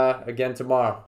see you again tomorrow.